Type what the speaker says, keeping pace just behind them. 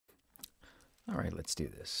All right, let's do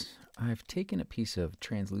this. I've taken a piece of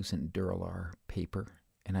translucent Duralar paper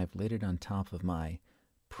and I've laid it on top of my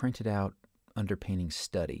printed out underpainting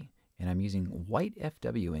study, and I'm using white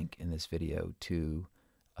FW ink in this video to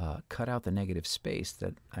cut out the negative space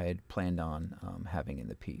that I had planned on having in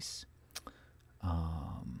the piece.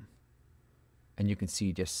 And you can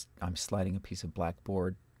see just I'm sliding a piece of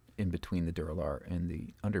blackboard in between the Duralar and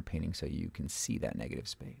the underpainting so you can see that negative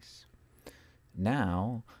space.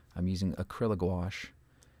 Now I'm using Acryla Gouache,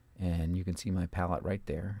 and you can see my palette right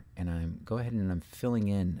there, and I'm filling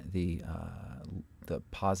in the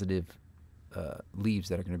positive leaves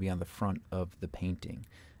that are going to be on the front of the painting.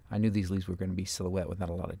 I knew these leaves were going to be silhouette without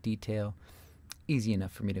a lot of detail. Easy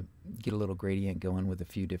enough for me to get a little gradient going with a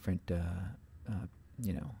few different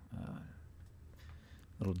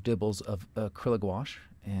little dibbles of Acryla Gouache,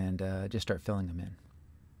 and just start filling them in.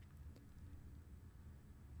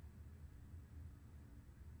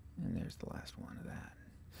 And there's the last one of that.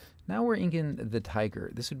 Now we're inking the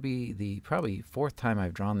tiger. This would be the probably fourth time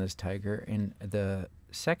I've drawn this tiger, and the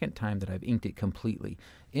second time that I've inked it completely.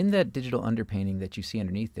 In that digital underpainting that you see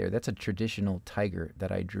underneath there, that's a traditional tiger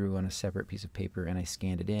that I drew on a separate piece of paper, and I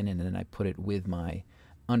scanned it in, and then I put it with my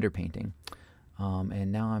underpainting.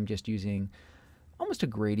 And now I'm just using almost a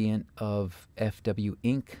gradient of FW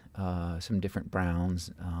ink, some different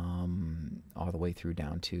browns, all the way through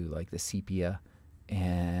down to like the sepia.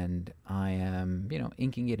 And I am,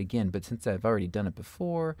 inking it again, but since I've already done it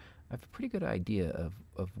before, I have a pretty good idea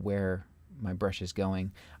of where my brush is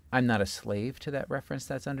going. I'm not a slave to that reference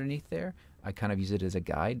that's underneath there. I kind of use it as a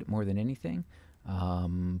guide more than anything,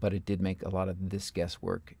 but it did make a lot of this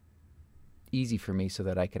guesswork easy for me so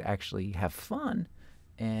that I could actually have fun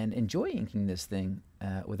and enjoy inking this thing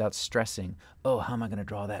without stressing, oh, how am I going to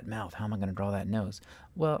draw that mouth? How am I going to draw that nose?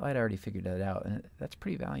 Well, I'd already figured that out, and that's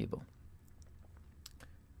pretty valuable.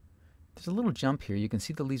 There's a little jump here. You can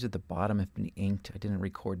see the leaves at the bottom have been inked. I didn't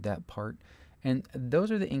record that part. And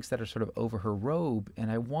those are the inks that are sort of over her robe,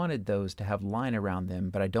 and I wanted those to have line around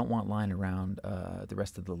them, but I don't want line around the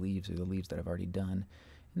rest of the leaves or the leaves that I've already done.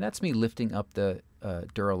 And that's me lifting up the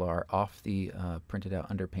Duralar off the printed out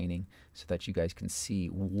underpainting so that you guys can see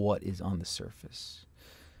what is on the surface.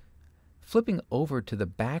 Flipping over to the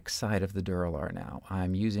back side of the Duralar now,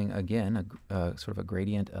 I'm using, again, sort of a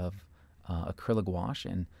gradient of Acryla Gouache,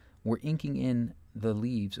 and we're inking in the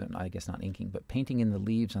leaves, and I guess not inking, but painting in the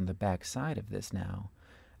leaves on the back side of this now.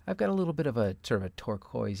 I've got a little bit of a sort of a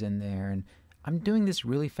turquoise in there, and I'm doing this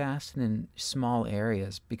really fast and in small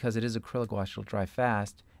areas because it is Acrylic gouache. It'll dry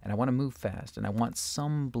fast, and I want to move fast, and I want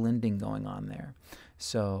some blending going on there.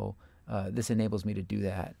 So this enables me to do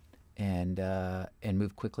that and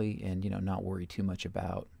move quickly, and not worry too much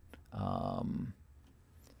about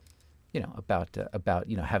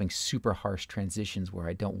having super harsh transitions where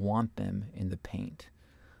I don't want them in the paint.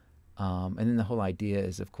 And then the whole idea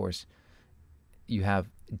is, of course, you have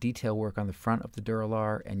detail work on the front of the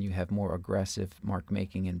Duralar, and you have more aggressive mark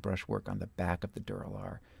making and brush work on the back of the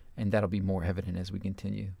Duralar, and that'll be more evident as we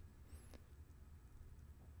continue.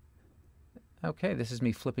 Okay, this is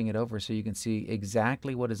me flipping it over so you can see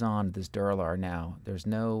exactly what is on this Duralar now. There's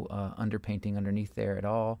no underpainting underneath there at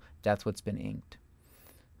all. That's what's been inked.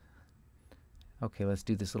 Okay, let's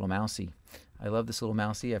do this little mousey. I love this little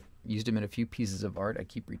mousey. I've used him in a few pieces of art. I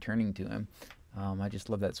keep returning to him. I just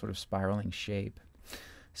love that sort of spiraling shape.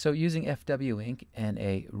 So using FW ink and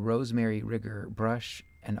a rosemary rigger brush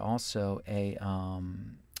and also a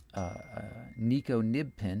Nico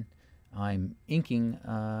nib pen, I'm inking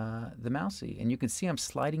the mousey. And you can see I'm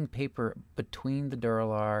sliding paper between the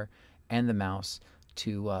Duralar and the mouse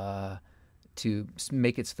to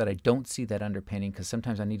make it so that I don't see that underpainting, because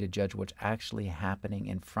sometimes I need to judge what's actually happening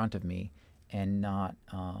in front of me and not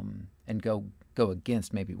and go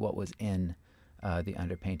against maybe what was in the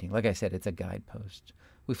underpainting. Like I said, it's a guidepost.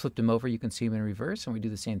 We flipped them over, you can see them in reverse, and we do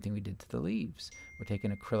the same thing we did to the leaves. We're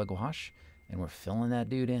taking Acrylic gouache and we're filling that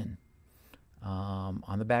dude in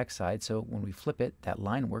on the back side, so when we flip it, that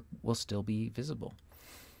line work will still be visible.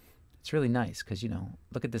 It's really nice because,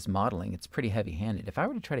 look at this modeling. It's pretty heavy-handed. If I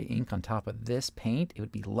were to try to ink on top of this paint, it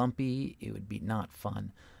would be lumpy. It would be not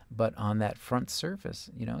fun. But on that front surface,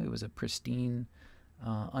 it was a pristine,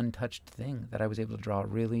 untouched thing that I was able to draw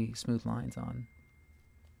really smooth lines on.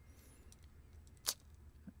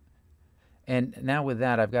 And now with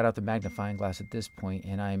that, I've got out the magnifying glass at this point,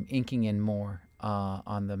 and I'm inking in more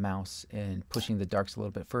on the mouse and pushing the darks a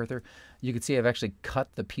little bit further. You can see I've actually cut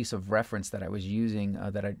the piece of reference that I was using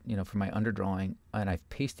for my underdrawing, and I've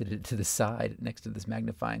pasted it to the side next to this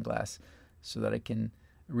magnifying glass so that I can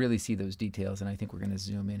really see those details. And I think we're going to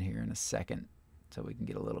zoom in here in a second so we can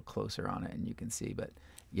get a little closer on it, and you can see. But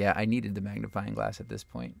Yeah, I needed the magnifying glass at this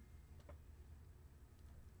point.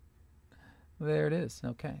 There it is.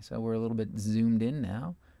 Okay, so we're a little bit zoomed in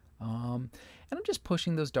now. And I'm just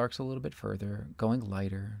pushing those darks a little bit further, going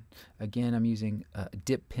lighter. Again, I'm using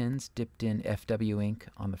dip pins dipped in FW ink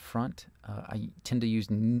on the front. I tend to use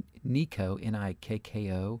Nikko,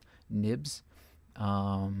 Nikko nibs.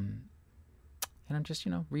 And I'm just,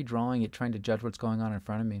 redrawing it, trying to judge what's going on in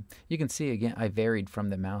front of me. You can see, again, I varied from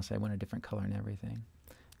the mouse. I went a different color and everything.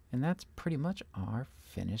 And that's pretty much our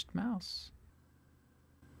finished mouse.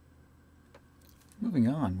 Moving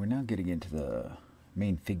on, we're now getting into the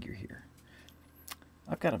main figure here.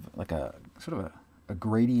 I've got a sort of a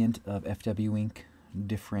gradient of FW ink,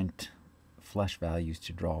 different flesh values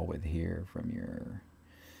to draw with here, from your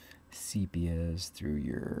sepias through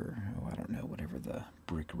your, I don't know, whatever the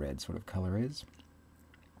brick red sort of color is.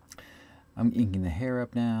 I'm inking the hair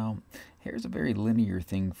up now. Hair is a very linear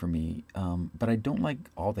thing for me, but I don't like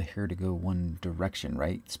all the hair to go one direction,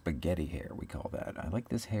 right? Spaghetti hair, we call that. I like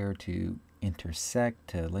this hair to intersect,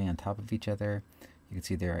 to lay on top of each other. You can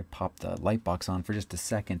see there I popped the light box on for just a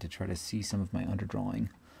second to try to see some of my underdrawing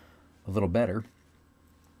a little better.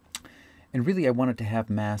 And really I want it to have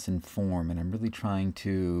mass and form, and I'm really trying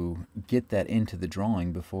to get that into the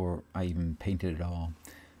drawing before I even paint it at all.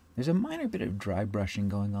 There's a minor bit of dry brushing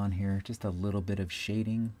going on here, just a little bit of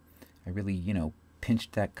shading. I really,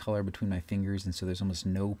 pinched that color between my fingers, and so there's almost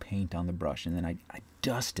no paint on the brush. And then I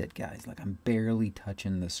dust it, guys. Like, I'm barely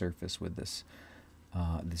touching the surface with this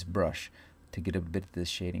this brush to get a bit of this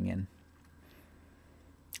shading in.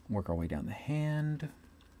 Work our way down the hand.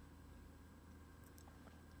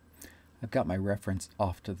 I've got my reference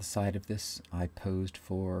off to the side of this. I posed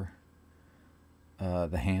for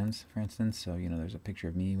the hands, for instance. So, there's a picture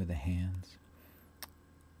of me with the hands,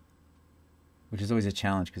 which is always a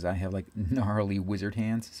challenge because I have like gnarly wizard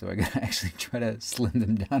hands. So I gotta actually try to slim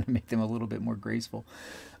them down and make them a little bit more graceful.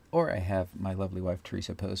 Or I have my lovely wife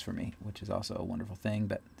Teresa pose for me, which is also a wonderful thing.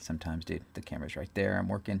 But sometimes, dude, the camera's right there. I'm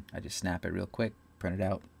working. I just snap it real quick, print it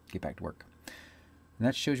out, get back to work. And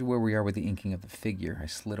that shows you where we are with the inking of the figure. I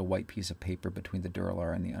slid a white piece of paper between the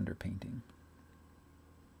Dura-lar and the underpainting.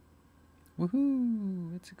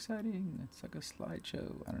 Woohoo! It's exciting. It's like a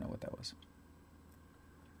slideshow. I don't know what that was.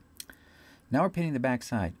 Now we're painting the back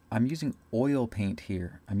side. I'm using oil paint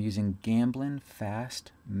here. I'm using Gamblin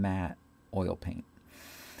Fast Matte oil paint.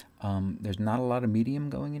 There's not a lot of medium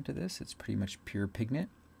going into this. It's pretty much pure pigment.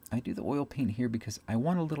 I do the oil paint here because I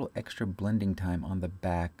want a little extra blending time on the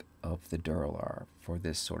back of the Duralar for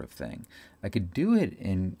this sort of thing. I could do it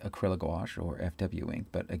in Acryla Gouache or FW ink,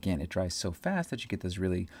 but again, it dries so fast that you get those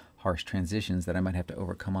really harsh transitions that I might have to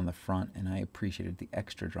overcome on the front, and I appreciated the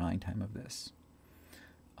extra drying time of this.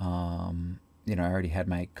 I already had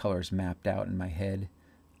my colors mapped out in my head,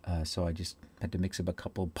 so I just had to mix up a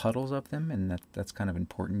couple puddles of them, and that's kind of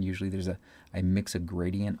important. Usually I mix a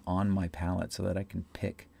gradient on my palette so that I can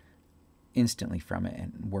pick instantly from it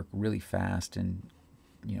and work really fast and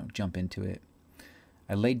jump into it.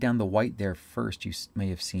 I laid down the white there first, you may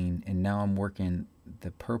have seen, and now I'm working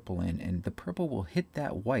the purple in, and the purple will hit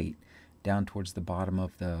that white down towards the bottom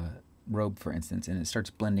of the robe, for instance, and it starts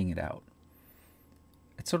blending it out.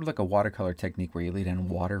 It's sort of like a watercolor technique where you lay down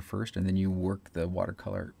water first and then you work the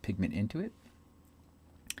watercolor pigment into it.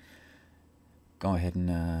 Go ahead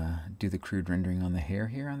and do the crude rendering on the hair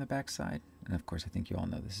here on the back side. And of course, I think you all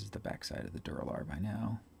know this is the back side of the Dura-lar by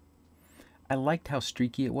now. I liked how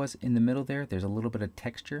streaky it was in the middle there. There's a little bit of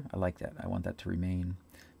texture. I like that. I want that to remain.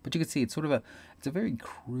 But you can see it's sort of it's a very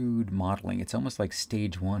crude modeling. It's almost like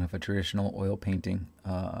stage one of a traditional oil painting,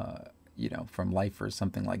 from life or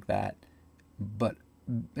something like that. But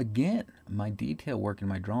again, my detail work in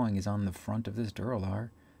my drawing is on the front of this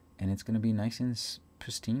Dura-lar, and it's going to be nice and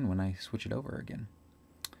pristine when I switch it over again.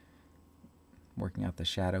 Working out the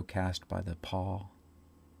shadow cast by the paw,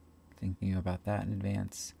 thinking about that in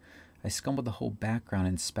advance. I scumbled the whole background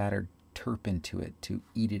and spattered turp into it to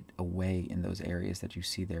eat it away in those areas that you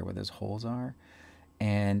see there where those holes are.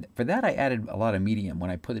 And for that, I added a lot of medium. When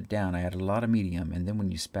I put it down, I added a lot of medium, and then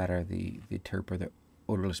when you spatter the turp or the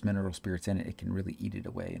odorless mineral spirits in it, it can really eat it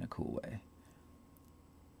away in a cool way.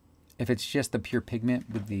 If it's just the pure pigment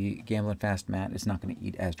with the Gamblin Fast Matte, it's not going to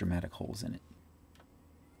eat as dramatic holes in it.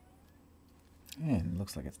 And it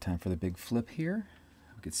looks like it's time for the big flip here.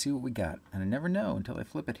 We could see what we got, and I never know until I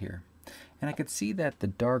flip it here. And I could see that the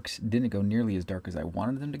darks didn't go nearly as dark as I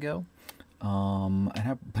wanted them to go.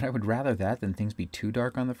 But I would rather that than things be too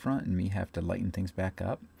dark on the front and me have to lighten things back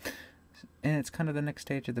up. And it's kind of the next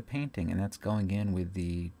stage of the painting, and that's going in with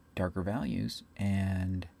the darker values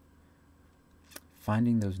and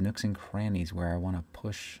finding those nooks and crannies where I want to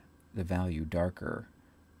push the value darker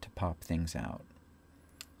pop things out.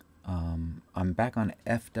 I'm back on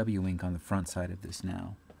FW ink on the front side of this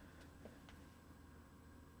now,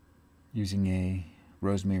 using a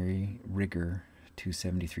Rosemary Rigger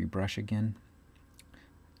 273 brush again.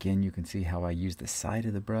 Again, you can see how I use the side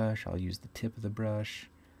of the brush. I'll use the tip of the brush.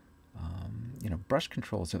 You know, brush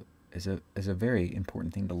control is a very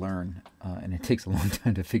important thing to learn, and it takes a long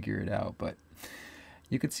time to figure it out. But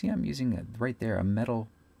you can see I'm using right there a metal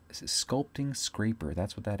sculpting scraper.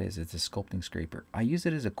 That's what that is. It's a sculpting scraper. I use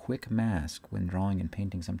it as a quick mask when drawing and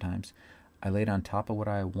painting sometimes. I lay it on top of what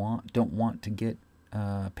I don't want to get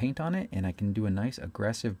paint on it, and I can do a nice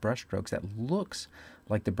aggressive brush strokes that looks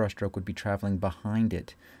like the brush stroke would be traveling behind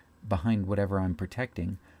it, behind whatever I'm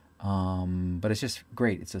protecting. But it's just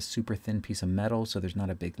great. It's a super thin piece of metal, so there's not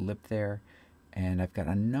a big lip there, and I've got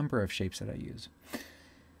a number of shapes that I use.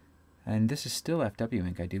 And this is still FW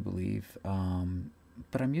ink, I do believe,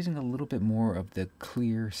 but I'm using a little bit more of the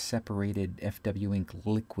clear, separated FW ink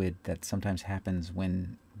liquid that sometimes happens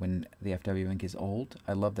when the FW ink is old.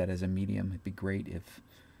 I love that as a medium. It'd be great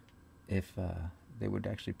if they would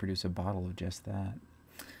actually produce a bottle of just that.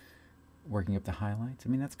 Working up the highlights. I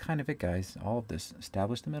mean, that's kind of it, guys. All of this.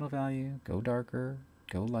 Establish the middle value, go darker,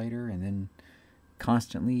 go lighter, and then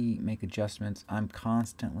constantly make adjustments. I'm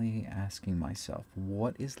constantly asking myself,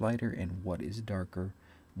 what is lighter and what is darker?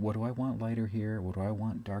 What do I want lighter here? What do I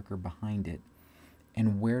want darker behind it?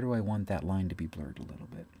 And where do I want that line to be blurred a little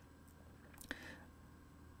bit?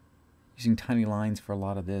 Using tiny lines for a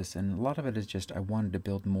lot of this, and a lot of it is just I wanted to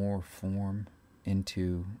build more form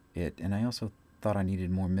into it, and I also thought I needed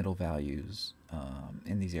more middle values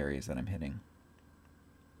in these areas that I'm hitting.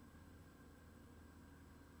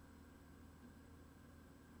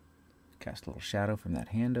 Cast a little shadow from that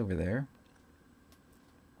hand over there.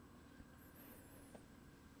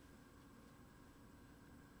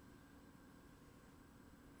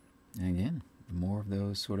 And again, more of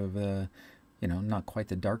those sort of, you know, not quite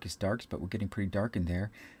the darkest darks, but we're getting pretty dark in there.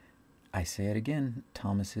 I say it again,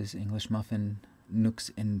 Thomas's English Muffin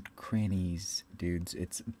nooks and crannies, dudes.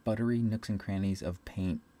 It's buttery nooks and crannies of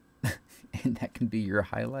paint. And that can be your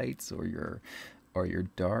highlights or your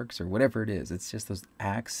darks or whatever it is. It's just those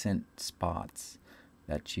accent spots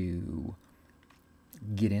that you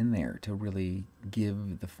get in there to really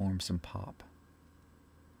give the form some pop.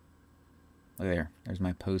 Look there. There's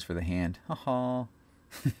my pose for the hand. Ha-ha.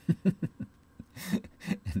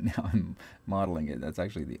 And now I'm modeling it. That's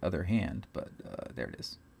actually the other hand, but there it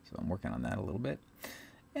is. So I'm working on that a little bit.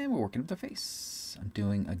 And we're working with the face. I'm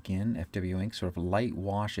doing, again, FW ink, sort of light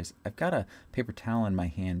washes. I've got a paper towel in my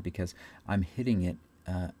hand because I'm hitting it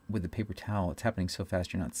with the paper towel. It's happening so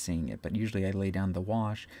fast you're not seeing it. But usually I lay down the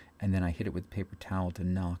wash, and then I hit it with the paper towel to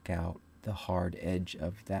knock out the hard edge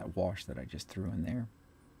of that wash that I just threw in there.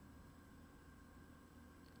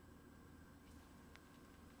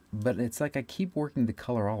 But it's like I keep working the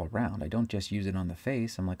color all around. I don't just use it on the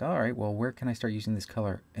face. I'm like, all right, well, where can I start using this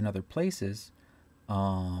color in other places?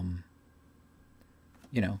 You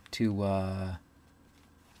know, to,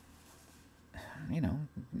 you know,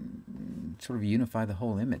 sort of unify the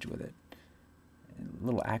whole image with it.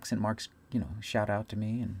 Little accent marks, you know, shout out to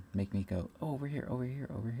me and make me go, oh, over here, over here,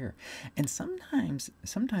 over here. And sometimes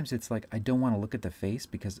it's like I don't want to look at the face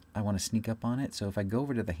because I want to sneak up on it. So if I go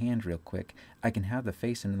over to the hand real quick, I can have the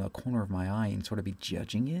face in the corner of my eye and sort of be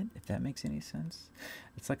judging it, if that makes any sense.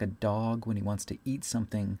 It's like a dog when he wants to eat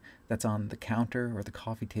something that's on the counter or the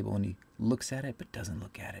coffee table and he looks at it but doesn't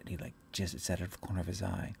look at it. He like just it's out of the corner of his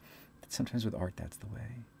eye. But sometimes with art, that's the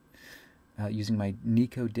way. Using my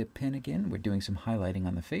Nico dip pen again, we're doing some highlighting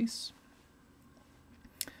on the face.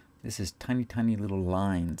 This is tiny, tiny little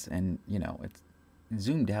lines, and you know, it's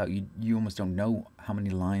zoomed out. You almost don't know how many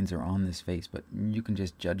lines are on this face, but you can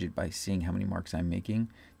just judge it by seeing how many marks I'm making.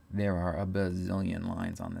 There are a bazillion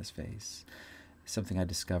lines on this face. Something I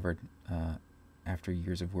discovered after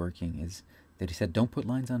years of working is that he said, don't put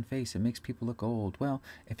lines on face. It makes people look old. Well,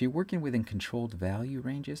 if you're working within controlled value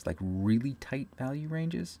ranges, like really tight value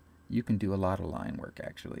ranges, you can do a lot of line work,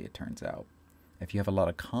 actually, it turns out. If you have a lot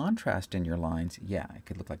of contrast in your lines, yeah, it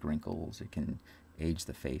could look like wrinkles. It can age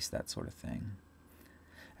the face, that sort of thing.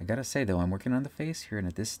 I gotta say, though, I'm working on the face here, and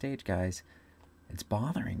at this stage, guys, it's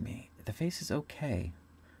bothering me. The face is okay,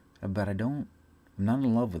 but I'm not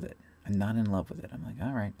in love with it. I'm not in love with it. I'm like,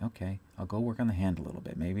 all right, okay, I'll go work on the hand a little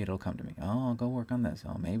bit. Maybe it'll come to me. Oh, I'll go work on this.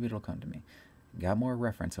 Oh, maybe it'll come to me. Got more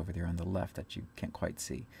reference over there on the left that you can't quite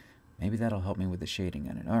see. Maybe that'll help me with the shading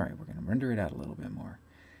on it. All right, we're going to render it out a little bit more.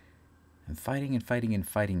 I'm fighting and fighting and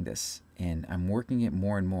fighting this, and I'm working it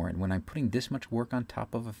more and more. And when I'm putting this much work on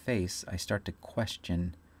top of a face, I start to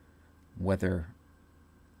question whether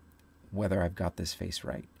whether I've got this face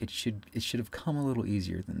right. It should have come a little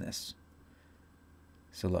easier than this.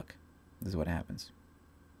 So look, this is what happens.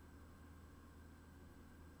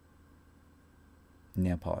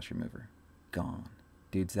 Nail polish remover, gone.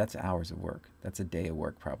 Dudes, that's hours of work. That's a day of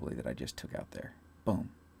work probably that I just took out there. Boom,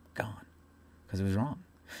 gone. Because it was wrong.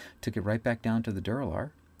 Took it right back down to the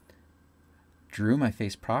Duralar. Drew my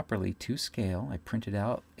face properly to scale. I printed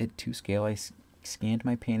out it to scale. I scanned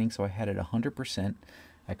my painting so I had it 100%.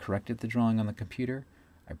 I corrected the drawing on the computer.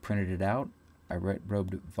 I printed it out. I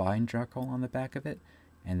rubbed fine charcoal on the back of it.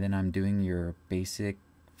 And then I'm doing your basic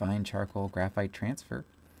fine charcoal graphite transfer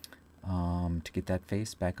to get that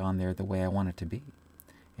face back on there the way I want it to be.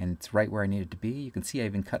 And it's right where I need it to be. You can see I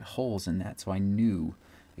even cut holes in that so I knew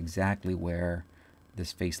exactly where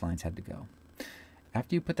this face lines had to go.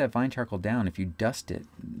 After you put that vine charcoal down, if you dust it,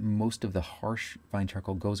 most of the harsh vine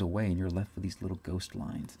charcoal goes away and you're left with these little ghost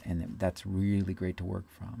lines. And that's really great to work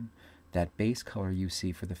from. That base color you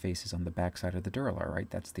see for the faces on the back side of the Duralar, right?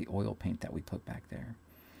 That's the oil paint that we put back there.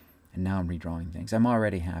 And now I'm redrawing things. I'm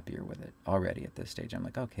already happier with it. Already at this stage, I'm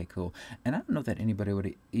like, okay, cool. And I don't know that anybody would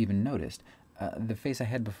have even noticed. The face I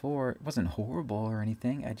had before wasn't horrible or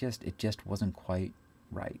anything. It just wasn't quite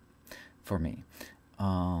right for me.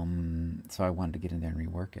 So I wanted to get in there and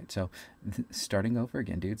rework it. So starting over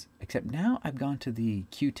again, dudes. Except now I've gone to the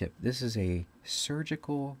Q-tip. This is a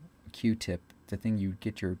surgical Q-tip, the thing you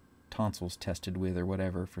get your tonsils tested with or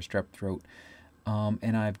whatever for strep throat.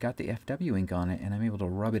 And I've got the FW ink on it, and I'm able to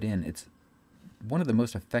rub it in. It's one of the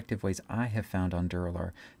most effective ways I have found on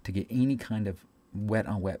Duralar to get any kind of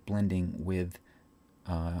wet-on-wet blending with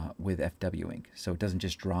FW ink, so it doesn't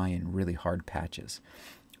just dry in really hard patches.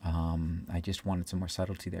 I just wanted some more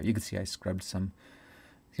subtlety there. You can see I scrubbed some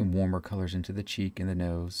warmer colors into the cheek and the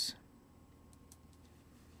nose.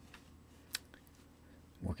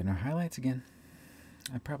 Working our highlights again.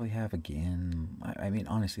 I probably have again, I mean,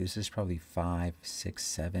 honestly, this is probably 5, 6,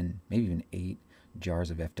 7, maybe even 8 jars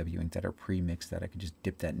of FW ink that are pre-mixed that I could just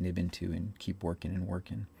dip that nib into and keep working and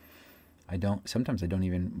working. Sometimes I don't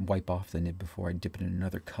even wipe off the nib before I dip it in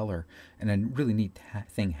another color. And a really neat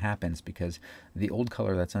thing happens because the old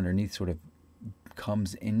color that's underneath sort of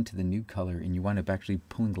comes into the new color and you wind up actually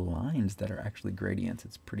pulling lines that are actually gradients.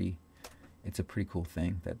 It's a pretty cool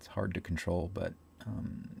thing that's hard to control, but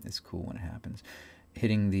it's cool when it happens.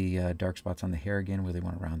 Hitting the dark spots on the hair again, really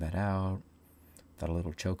want to round that out. Thought a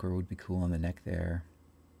little choker would be cool on the neck there.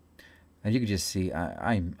 And you can just see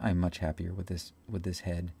I'm much happier with this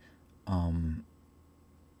head.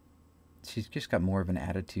 She's just got more of an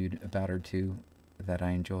attitude about her too that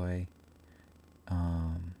I enjoy.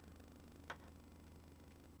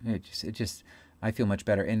 I feel much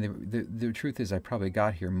better. And the truth is I probably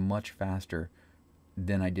got here much faster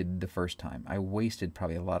than I did the first time. I wasted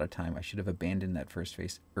probably a lot of time. I should have abandoned that first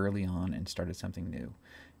face early on and started something new.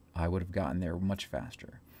 I would have gotten there much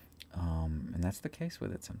faster. And that's the case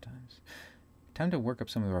with it sometimes. Time to work up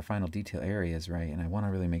some of our final detail areas, right? And I want to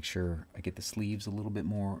really make sure I get the sleeves a little bit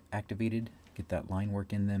more activated, get that line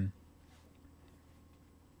work in them.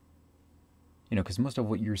 You know, because most of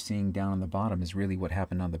what you're seeing down on the bottom is really what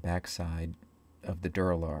happened on the back side of the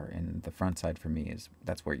Dura-lar, and the front side for me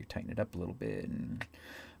that's where you tighten it up a little bit.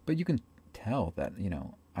 But you can tell that, you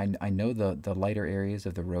know, I know the lighter areas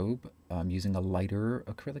of the robe. I'm using a lighter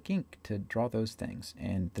acrylic ink to draw those things,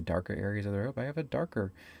 and the darker areas of the robe, I have a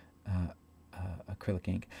darker acrylic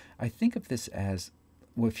ink. I think of this as,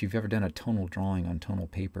 well, if you've ever done a tonal drawing on tonal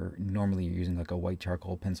paper, normally you're using like a white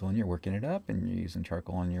charcoal pencil and you're working it up, and you're using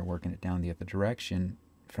charcoal and you're working it down the other direction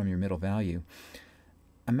from your middle value.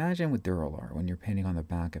 Imagine with Dura-lar, when you're painting on the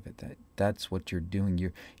back of it, that's what you're doing.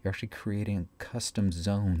 You're actually creating custom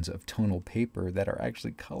zones of tonal paper that are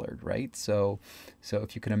actually colored, right? So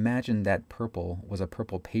if you can imagine that purple was a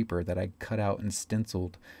purple paper that I cut out and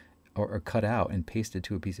stenciled, or cut out and pasted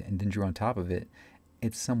to a piece and then drew on top of it,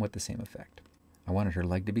 it's somewhat the same effect. I wanted her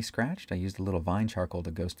leg to be scratched. I used a little vine charcoal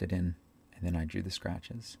to ghost it in, and then I drew the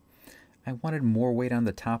scratches. I wanted more weight on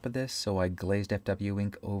the top of this, so I glazed FW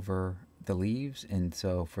ink over the leaves, and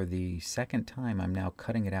so for the second time I'm now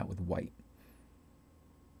cutting it out with white.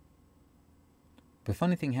 The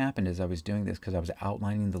funny thing happened as I was doing this, because I was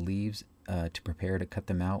outlining the leaves to prepare to cut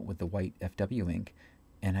them out with the white FW ink,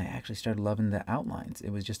 and I actually started loving the outlines.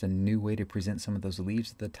 It was just a new way to present some of those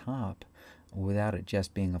leaves at the top without it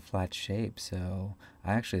just being a flat shape. So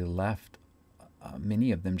I actually left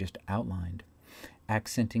many of them just outlined.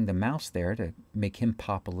 Accenting the mouse there to make him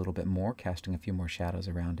pop a little bit more, casting a few more shadows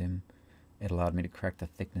around him. It allowed me to correct the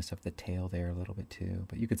thickness of the tail there a little bit too.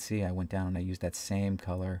 But you could see I went down and I used that same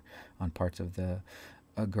color on parts of the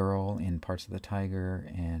girl and parts of the tiger,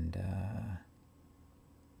 and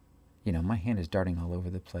you know, my hand is darting all over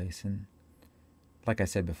the place. And like I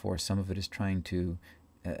said before, some of it is trying to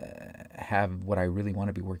have what I really want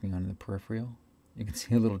to be working on in the peripheral. You can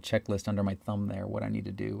see a little checklist under my thumb there, what I need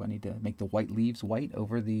to do. I need to make the white leaves white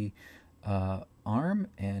over the arm,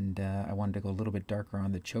 and I wanted to go a little bit darker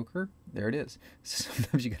on the choker. There it is. So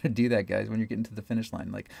sometimes you got to do that, guys, when you're getting to the finish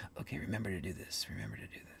line. Like, okay, remember to do this. Remember to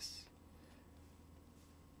do this.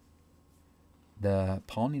 The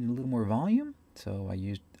paw needed a little more volume, so I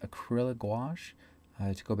used Acryla Gouache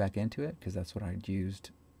to go back into it, because that's what I'd used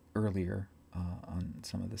earlier on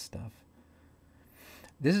some of this stuff.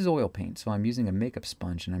 This is oil paint, so I'm using a makeup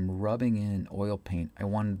sponge and I'm rubbing in oil paint. I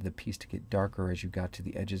wanted the piece to get darker as you got to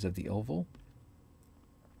the edges of the oval.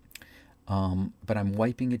 But I'm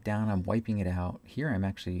wiping it down, I'm wiping it out. Here I'm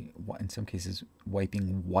actually, in some cases,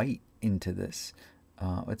 wiping white into this.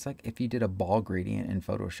 It's like if you did a ball gradient in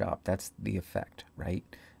Photoshop, that's the effect, right?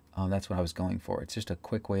 That's what I was going for. It's just a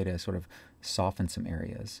quick way to sort of soften some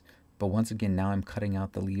areas. But once again, now I'm cutting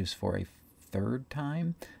out the leaves for a third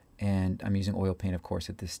time. And I'm using oil paint, of course,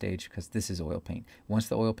 at this stage, because this is oil paint. Once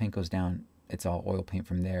the oil paint goes down, it's all oil paint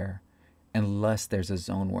from there, unless there's a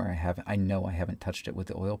zone where I know I haven't touched it with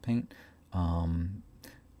the oil paint.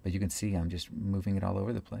 But you can see I'm just moving it all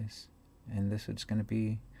over the place. And this is going to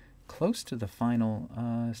be close to the final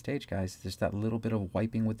stage, guys. Just that little bit of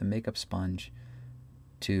wiping with the makeup sponge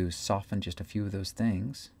to soften just a few of those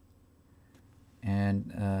things.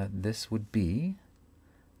 And this would be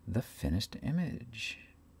the finished image.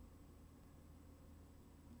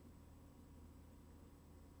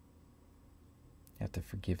 You have to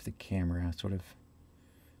forgive the camera sort of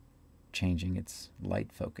changing its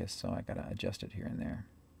light focus, so I gotta adjust it here and there.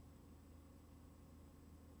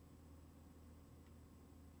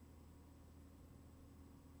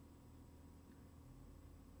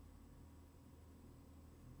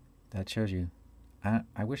 That shows you.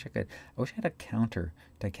 I wish I had a counter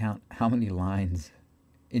to count how many lines,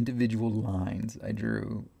 individual lines, I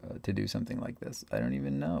drew to do something like this. I don't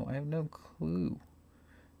even know. I have no clue.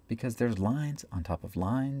 Because there's lines on top of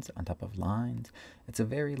lines on top of lines. It's a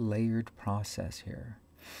very layered process here.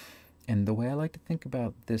 And the way I like to think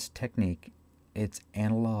about this technique, it's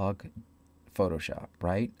analog Photoshop,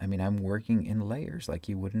 right? I mean, I'm working in layers like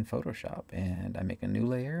you would in Photoshop. And I make a new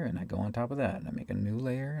layer and I go on top of that. And I make a new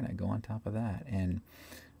layer and I go on top of that. And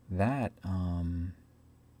that,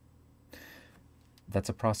 that's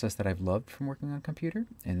a process that I've loved from working on a computer.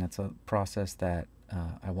 And that's a process that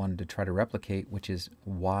I wanted to try to replicate, which is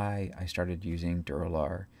why I started using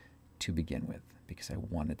Dura-lar to begin with, because I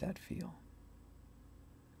wanted that feel.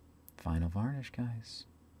 Final varnish, guys.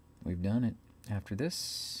 We've done it. After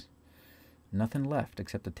this, nothing left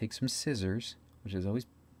except to take some scissors, which is always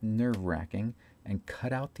nerve-wracking, and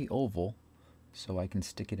cut out the oval so I can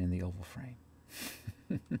stick it in the oval frame.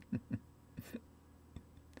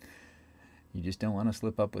 You just don't want to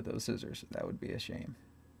slip up with those scissors. That would be a shame.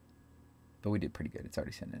 But we did pretty good. It's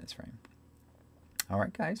already sitting in its frame. All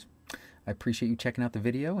right, guys. I appreciate you checking out the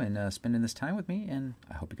video and spending this time with me, and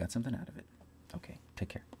I hope you got something out of it. Okay, take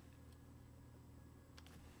care.